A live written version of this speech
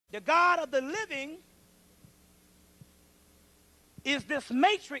The God of the living is this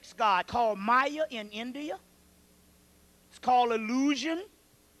matrix God called Maya in India. It's called illusion.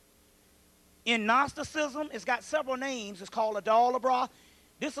 In Gnosticism, it's got several names. It's called Adalabra.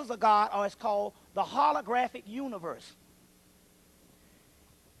 This is a God, or it's called the holographic universe.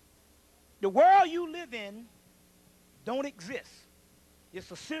 The world you live in don't exist. It's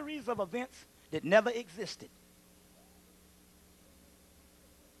a series of events that never existed.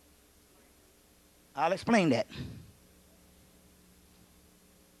 I'll explain that.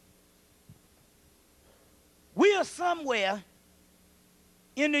 We are somewhere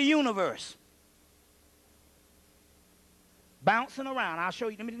in the universe, bouncing around. I'll show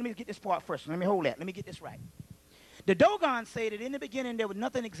you. Let me get this part first. Let me hold that. Let me get this right. The Dogons say that in the beginning there was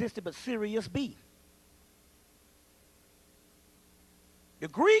nothing existed but Sirius B. The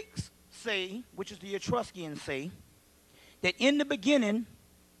Greeks say, which is the Etruscans say, that in the beginning,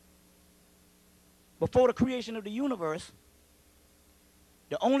 before the creation of the universe,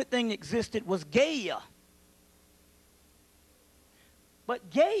 the only thing that existed was Gaia.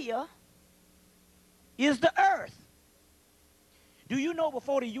 But Gaia is the earth. Do you know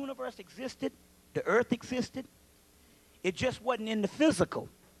before the universe existed, the earth existed? It just wasn't in the physical.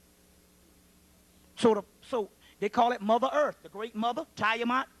 So they call it Mother Earth, the great mother,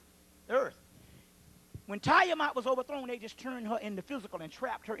 Tiamat, Earth. When Tiamat was overthrown, they just turned her into physical and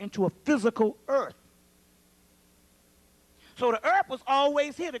trapped her into a physical earth. So the earth was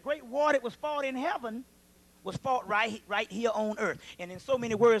always here. The great war that was fought in heaven was fought right here on earth. And in so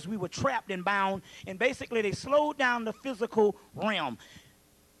many words, we were trapped and bound, and basically they slowed down the physical realm.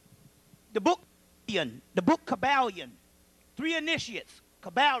 The book Kabbalion, 3 initiates,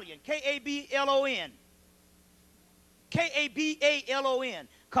 Kabbalion, K-A-B-L-O-N. K-A-B-A-L-O-N,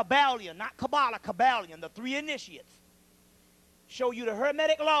 Kabbalion, not Kabbalah, Kabbalion, the 3 initiates. Show you the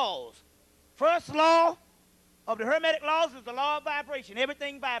Hermetic laws. First law of the Hermetic laws is the law of vibration.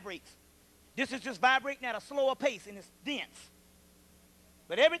 Everything vibrates. This is just vibrating at a slower pace, and it's dense.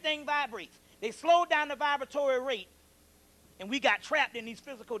 But everything vibrates. They slowed down the vibratory rate, and we got trapped in these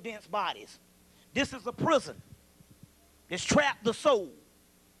physical dense bodies. This is a prison. It's trapped the soul.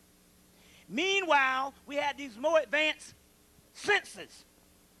 Meanwhile, we had these more advanced senses.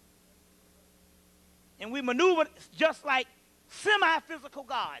 And we maneuvered just like semi-physical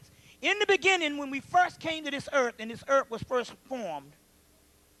gods. In the beginning, when we first came to this earth, and this earth was first formed,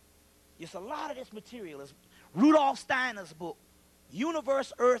 it's a lot of this material. It's Rudolf Steiner's book,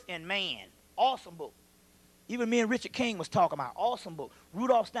 Universe, Earth, and Man. Awesome book. Even me and Richard King was talking about. Awesome book.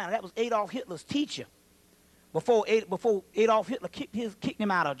 Rudolf Steiner, that was Adolf Hitler's teacher before Adolf Hitler kicked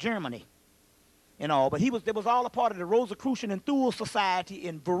him out of Germany and all. But it was all a part of the Rosicrucian and Thule Society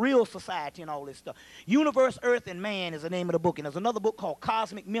and Virile Society and all this stuff. Universe, Earth, and Man is the name of the book. And there's another book called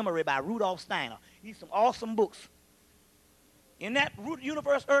Cosmic Memory by Rudolf Steiner. These some awesome books. In that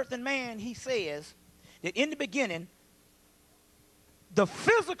Universe, Earth, and Man, he says that in the beginning, the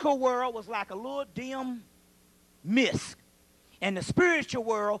physical world was like a little dim mist, and the spiritual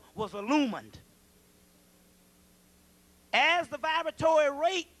world was illumined. As the vibratory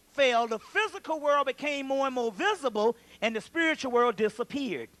rate fell, the physical world became more and more visible, and the spiritual world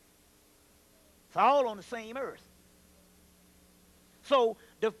disappeared. It's all on the same earth. So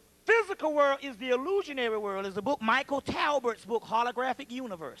the physical world is the illusionary world. Is the book Michael Talbert's book, Holographic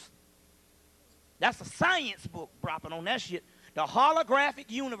Universe. That's a science book, dropping on that shit. The holographic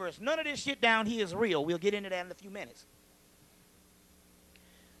universe. None of this shit down here is real. We'll get into that in a few minutes.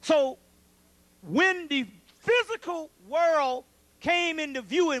 So when the physical world came into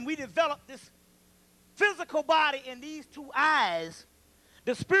view and we developed this physical body and these 2 eyes,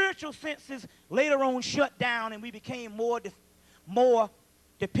 the spiritual senses later on shut down, and we became more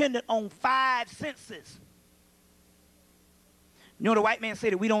dependent on 5 senses. You know, the white man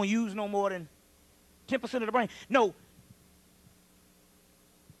said that we don't use no more than 10% of the brain. No.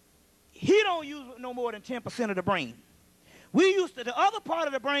 He don't use no more than 10% of the brain. The other part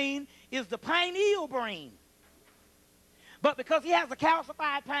of the brain is the pineal brain. But because he has a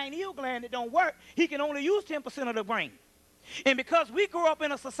calcified pineal gland that don't work, he can only use 10% of the brain. And because we grew up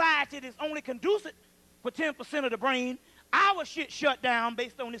in a society that's only conducive for 10% of the brain, our shit shut down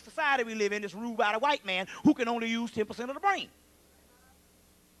based on this society we live in, that's ruled by the white man who can only use 10% of the brain.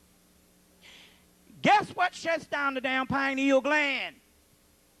 Guess what shuts down the damn pineal gland?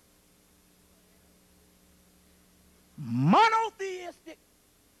 Monotheistic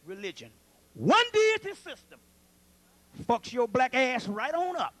religion. One deity system. Fucks your black ass right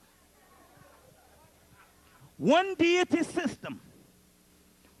on up. One deity system.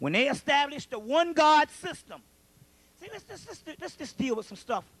 When they established the one God system. See, let's just deal with some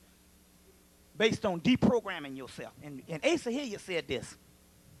stuff based on deprogramming yourself. And Asa Hilliard said this.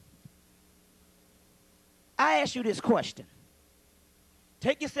 I ask you this question.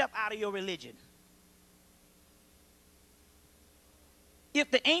 Take yourself out of your religion.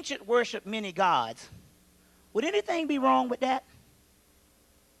 If the ancient worshiped many gods, would anything be wrong with that?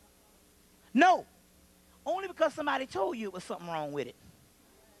 No. Only because somebody told you it was something wrong with it.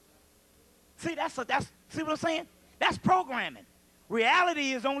 See, see what I'm saying? That's programming.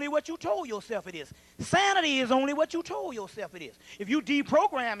 Reality is only what you told yourself it is. Sanity is only what you told yourself it is. If you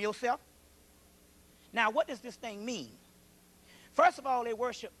deprogram yourself. Now, what does this thing mean? First of all, they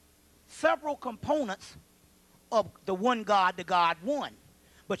worship several components of the one God, the God one.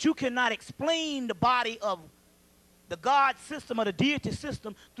 But you cannot explain the body of the God system or the deity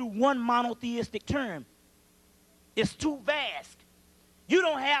system through one monotheistic term. It's too vast. You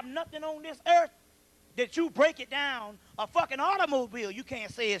don't have nothing on this earth that you break it down. A fucking automobile, you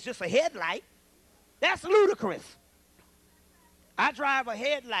can't say it's just a headlight. That's ludicrous. I drive a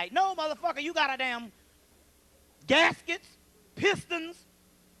headlight. No, motherfucker, you got a damn gaskets, pistons,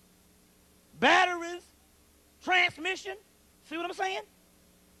 batteries, transmission. See what I'm saying?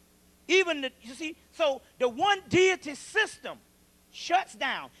 Even you see, so the one deity system shuts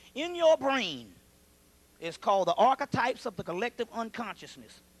down in your brain. It's called the archetypes of the collective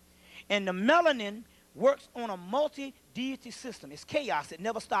unconsciousness. And the melanin works on a multi-deity system. It's chaos. It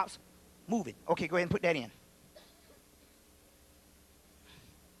never stops moving. Okay, go ahead and put that in.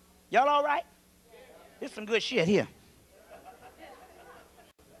 Y'all all right? There's some good shit here.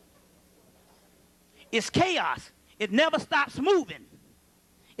 It's chaos. It never stops moving.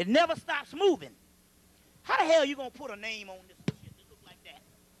 It never stops moving. How the hell are you going to put a name on this shit that look like that?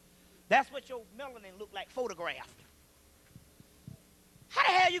 That's what your melanin look like photographed. How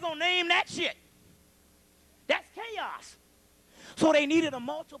the hell are you going to name that shit? That's chaos. So they needed a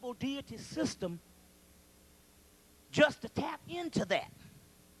multiple deity system just to tap into that.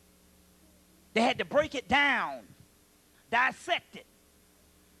 They had to break it down, dissect it.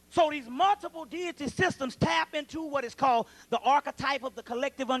 So these multiple deity systems tap into what is called the archetype of the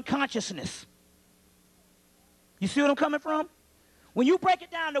collective unconsciousness. You see what I'm coming from? When you break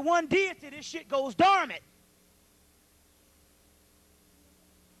it down to one deity, this shit goes dormant.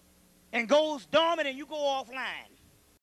 And goes dormant and you go offline.